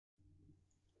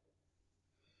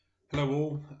Hello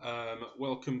all,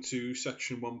 welcome to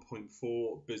section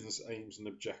 1.4 business aims and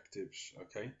objectives.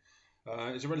 Okay,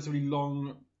 it's a relatively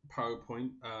long PowerPoint,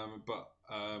 but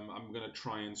I'm going to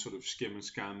try and sort of skim and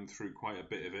scan through quite a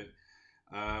bit of it.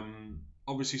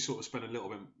 Obviously sort of spend a little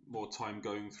bit more time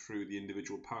going through the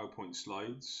individual PowerPoint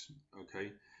slides.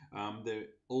 Okay, they're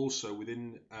also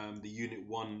within the Unit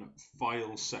 1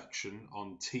 file section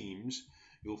on Teams.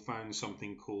 You'll find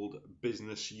something called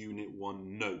Business Unit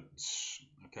 1 Notes.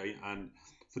 Okay, and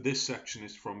for this section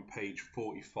is from page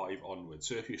 45 onwards.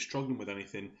 So if you're struggling with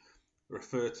anything,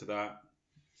 refer to that,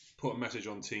 put a message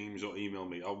on Teams or email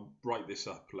me. I'll write this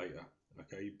up later.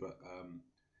 Okay, but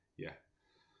yeah.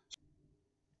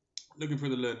 Looking for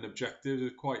the learning objectives,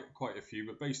 there's quite a few,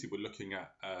 but basically we're looking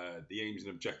at the aims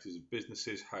and objectives of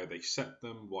businesses, how they set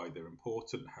them, why they're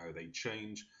important, how they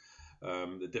change,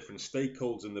 the different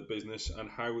stakeholders in the business, and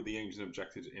how the aims and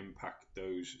objectives impact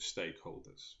those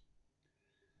stakeholders.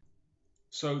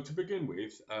 So to begin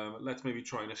with, let's maybe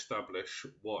try and establish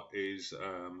what is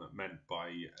meant by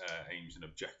aims and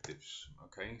objectives.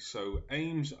 Okay, so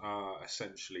aims are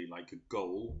essentially like a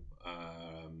goal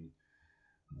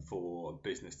for a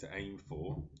business to aim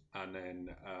for, and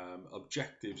then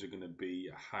objectives are going to be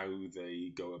how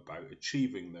they go about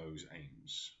achieving those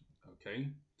aims.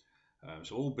 Okay,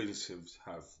 so all businesses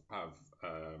have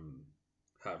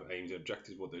aims and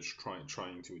objectives, what they're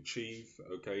trying to achieve.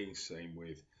 Okay, same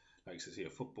with, like, to see a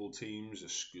football teams, a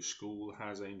school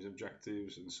has aims and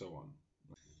objectives, and so on.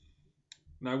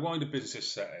 Now, why do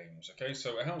businesses set aims? Okay,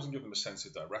 so it helps them give them a sense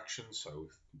of direction.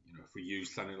 So, if we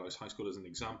use Llanellis High School as an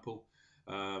example,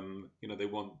 they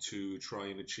want to try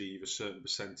and achieve a certain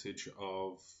percentage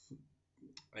of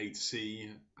A to C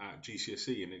at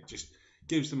GCSE, and it just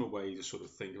gives them a way to sort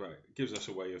of think about it. It gives us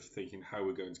a way of thinking how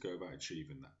we're going to go about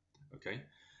achieving that. Okay.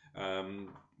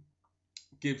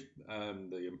 Give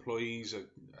the employees an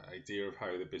idea of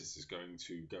how the business is going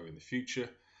to go in the future,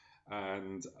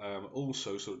 and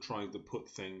also sort of trying to put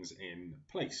things in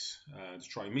place to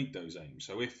try and meet those aims.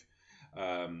 So if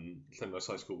Llanellis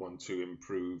High School want to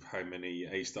improve how many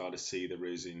A-star to C there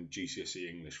is in GCSE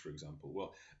English, for example,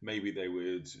 well, maybe they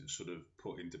would sort of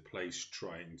put into place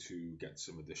trying to get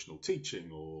some additional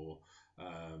teaching, or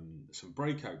some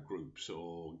breakout groups,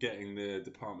 or getting the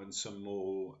department some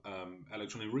more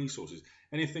electronic resources,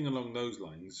 anything along those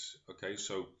lines. Okay,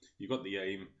 so you've got the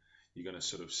aim, you're going to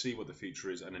sort of see what the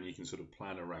future is, and then you can sort of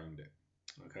plan around it.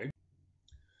 Okay.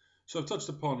 So I've touched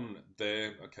upon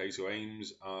there. Okay, so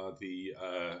aims are the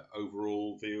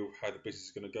overall view of how the business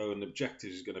is going to go, and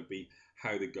objectives is going to be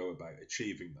how they go about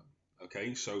achieving them.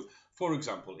 Okay, so for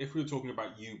example, if we were talking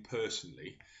about you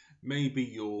personally, maybe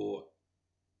your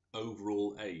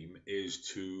overall aim is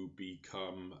to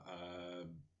become a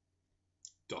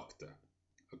doctor.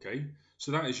 Okay,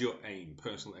 so that is your aim,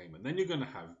 personal aim, and then you're going to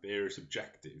have various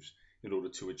objectives in order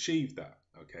to achieve that.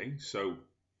 Okay, so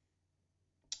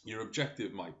your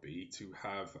objective might be to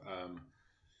have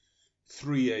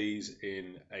 3 A's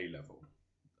in A level,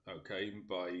 okay,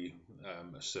 by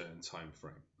a certain time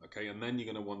frame. Okay, and then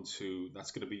you're going to want to,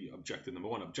 that's going to be objective number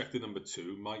 1. Objective number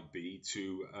 2 might be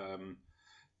to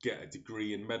get a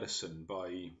degree in medicine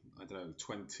by, I don't know,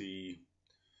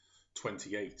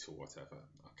 2028 or whatever.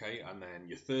 Okay, and then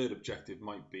your third objective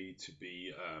might be to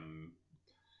be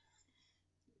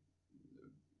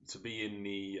in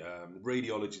the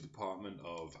radiology department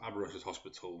of Aberystwyth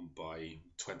Hospital by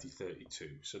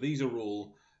 2032. So these are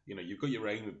all, you've got your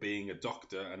aim of being a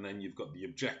doctor, and then you've got the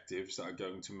objectives that are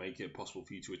going to make it possible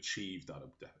for you to achieve that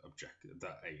objective,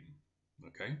 that aim.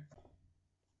 Okay.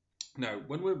 Now,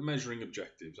 when we're measuring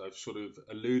objectives, I've sort of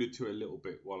alluded to it a little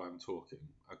bit while I'm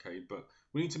talking. Okay, but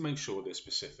we need to make sure they're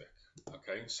specific.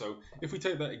 Okay, so if we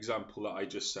take that example that I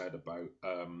just said about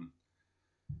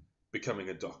becoming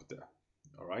a doctor.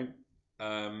 All right.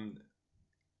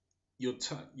 Your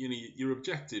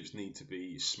objectives need to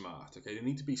be SMART. Okay, they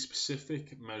need to be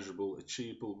specific, measurable,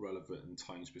 achievable, relevant, and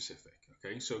time specific.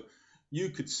 Okay, so you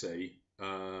could say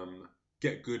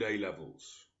get good A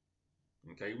levels.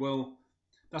 Okay, well,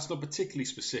 that's not particularly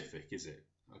specific, is it?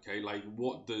 Okay, like,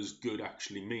 what does good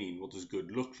actually mean? What does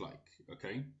good look like?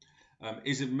 Okay,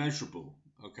 is it measurable?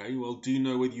 Okay, well, do you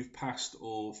know whether you've passed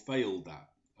or failed that?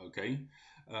 Okay.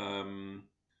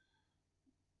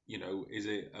 Is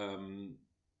it,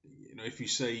 if you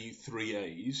say 3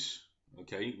 A's,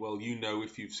 okay, well,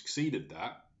 if you've succeeded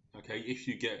that, okay, if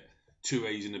you get 2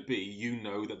 A's and a B,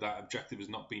 that objective has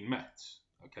not been met,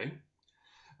 okay.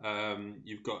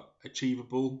 You've got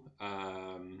achievable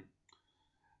and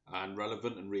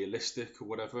relevant and realistic or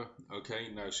whatever, okay.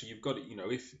 Now, so you've got it,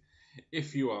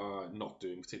 if you are not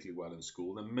doing particularly well in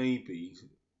school, then maybe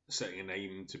setting an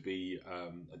aim to be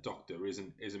a doctor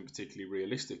isn't particularly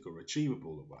realistic or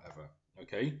achievable or whatever.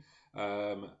 Okay,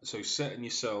 so setting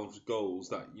yourselves goals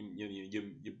that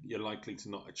you're likely to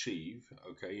not achieve.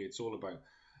 Okay, it's all about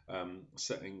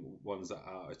setting ones that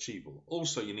are achievable.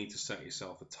 Also, you need to set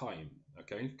yourself a time.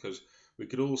 Okay, because we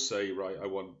could all say, right, I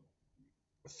want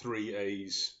 3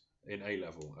 A's in A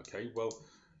level. Okay, well,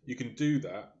 you can do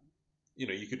that. You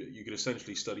know, you could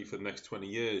essentially study for the next 20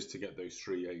 years to get those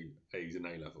 3 A's in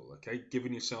A level. Okay,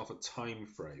 giving yourself a time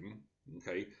frame,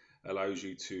 okay, allows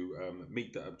you to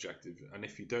meet that objective. And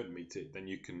if you don't meet it, then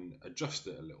you can adjust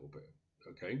it a little bit.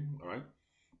 Okay, all right.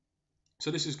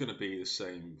 So this is going to be the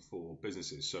same for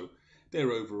businesses. So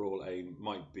their overall aim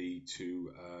might be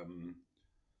to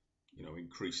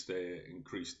increase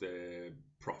their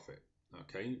profit.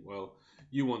 Okay, well,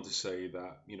 you want to say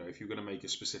that, if you're going to make a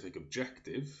specific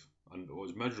objective and or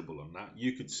is measurable on that,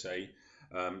 you could say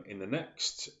in the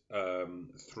next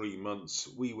 3 months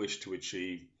we wish to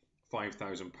achieve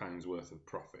 £5,000 worth of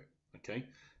profit. Okay,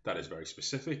 that is very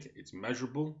specific, it's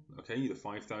measurable. Okay, either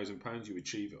 £5,000 you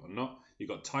achieve it or not. You've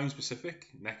got time specific,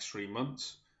 next 3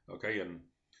 months. Okay, and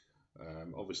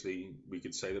obviously we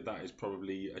could say that is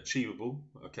probably achievable.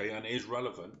 Okay, and is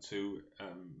relevant to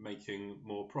making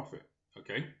more profit.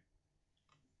 Okay,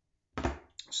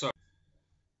 so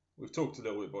we've talked a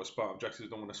little bit about SMART objectives.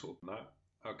 Don't want to sort of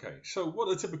that. Okay, so what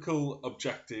are the typical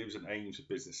objectives and aims of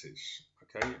businesses?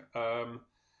 Okay,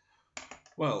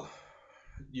 well,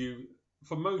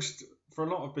 for a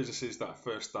lot of businesses that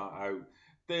first start out,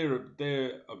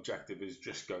 their objective is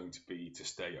just going to be to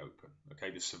stay open,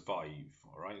 okay, to survive.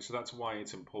 All right, so that's why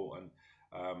it's important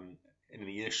in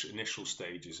the initial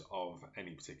stages of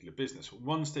any particular business.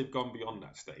 Once they've gone beyond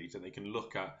that stage, then they can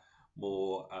look at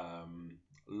more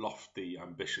lofty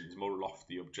ambitions, more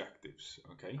lofty objectives.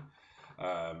 Okay,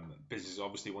 businesses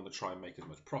obviously want to try and make as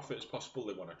much profit as possible.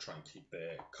 They want to try and keep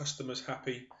their customers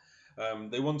happy.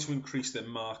 They want to increase their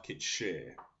market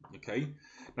share. Okay,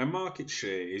 now market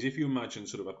share is, if you imagine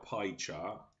sort of a pie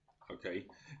chart, okay,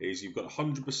 is you've got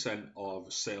 100%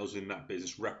 of sales in that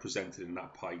business represented in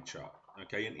that pie chart.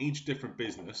 Okay, and each different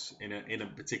business in a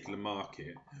particular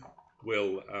market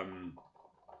will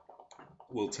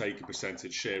take a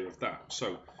percentage share of that.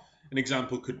 So an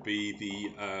example could be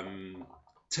the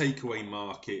takeaway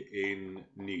market in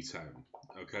Newtown.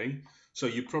 Okay, so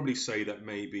you'd probably say that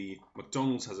maybe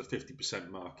McDonald's has a 50%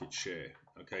 market share.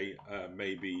 Okay,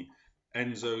 maybe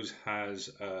Enzo's has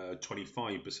a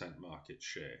 25% market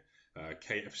share.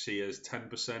 KFC has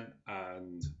 10%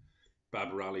 and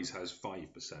Babarali's has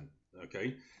 5%.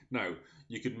 Okay, now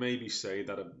you could maybe say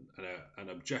that an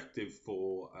objective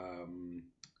for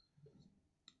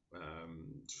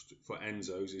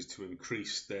Enzo's is to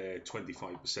increase their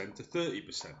 25% to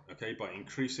 30%, okay, by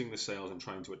increasing the sales and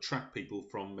trying to attract people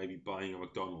from maybe buying a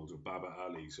McDonald's or Baba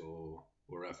Ali's or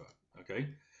wherever. Okay,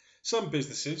 some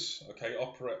businesses, okay,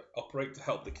 operate to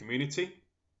help the community.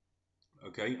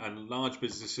 Okay, and large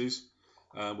businesses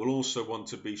will also want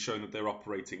to be shown that they're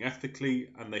operating ethically,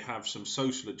 and they have some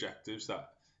social objectives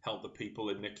that help the people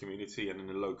in their community and in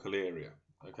the local area.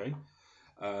 Okay.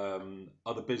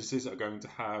 Other businesses are going to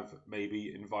have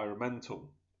maybe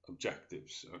environmental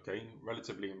objectives, okay,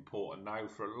 relatively important now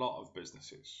for a lot of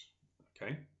businesses.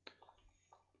 Okay,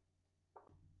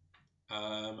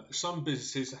 some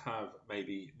businesses have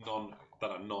maybe that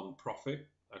are non-profit,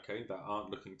 okay, that aren't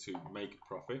looking to make a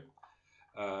profit.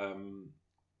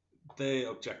 Their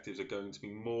objectives are going to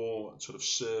be more sort of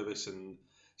service and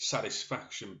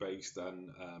satisfaction based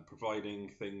and providing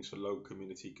things for local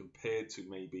community compared to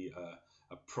maybe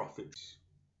a profit.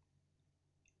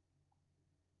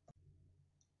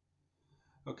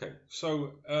 Okay,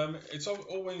 so it's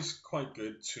always quite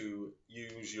good to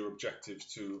use your objectives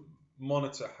to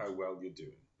monitor how well you're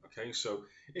doing. Okay, so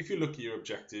if you look at your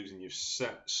objectives and you've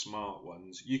set SMART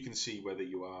ones, you can see whether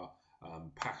you are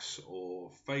pass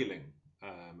or failing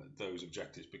those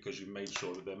objectives because you've made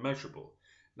sure that they're measurable.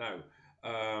 Now,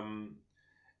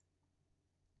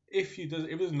 if it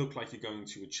doesn't look like you're going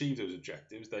to achieve those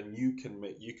objectives, then you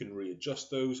can readjust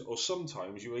those, or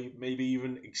sometimes you maybe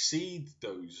even exceed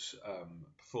those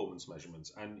performance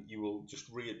measurements, and you will just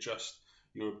readjust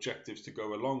your objectives to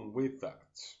go along with that.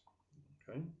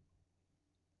 Okay.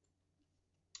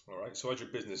 All right. So as your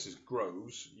business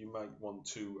grows, you might want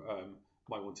to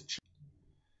change.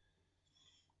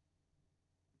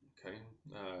 Okay.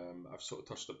 I've sort of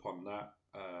touched upon that.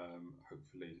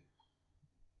 Hopefully,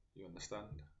 you understand.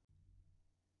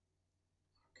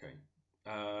 Okay.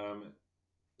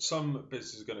 Some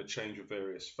businesses are going to change with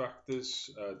various factors,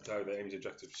 how their aims and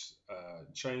objectives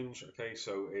change. Okay,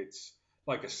 so it's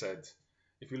like I said,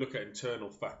 if you look at internal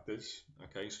factors,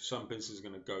 okay, so some business is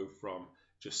going to go from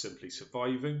just simply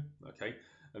surviving, okay,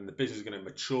 and the business is going to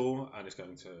mature and it's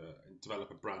going to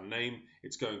develop a brand name.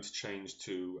 It's going to change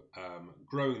to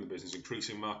growing the business,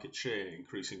 increasing market share,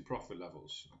 increasing profit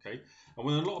levels, okay. And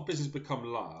when a lot of businesses become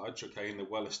large, okay, and they're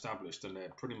well established and they're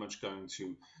pretty much going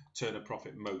to turn a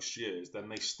profit most years, then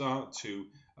they start to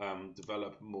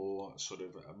develop more sort of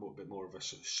a bit more of a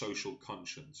social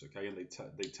conscience, okay, and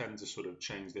they tend to sort of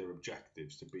change their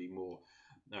objectives to be more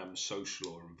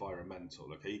social or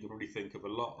environmental, okay. You can really think of a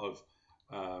lot of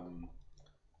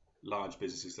large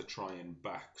businesses that try and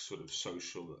back sort of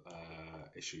social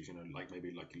issues, you know, like maybe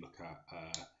like you look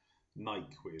at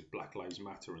Nike with Black Lives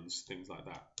Matter and things like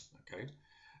that, okay.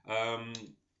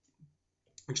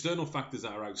 External factors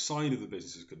that are outside of the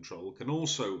business's control can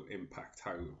also impact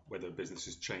whether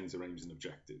businesses change their aims and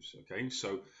objectives, okay.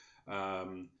 So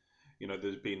you know,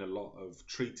 there's been a lot of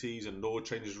treaties and law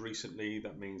changes recently.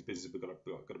 That means businesses have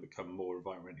got to become more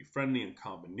environmentally friendly and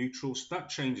carbon neutral. So that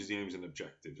changes the aims and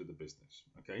objectives of the business.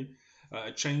 Okay,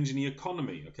 a change in the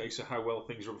economy. Okay, so how well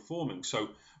things are performing. So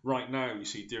right now, you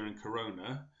see during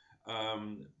Corona,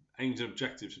 aims and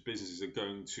objectives for businesses are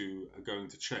going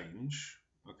to change.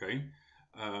 Okay,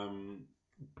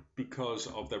 because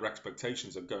of their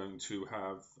expectations are going to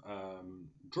have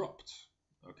dropped.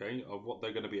 Okay, of what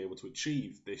they're going to be able to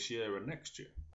achieve this year and next year.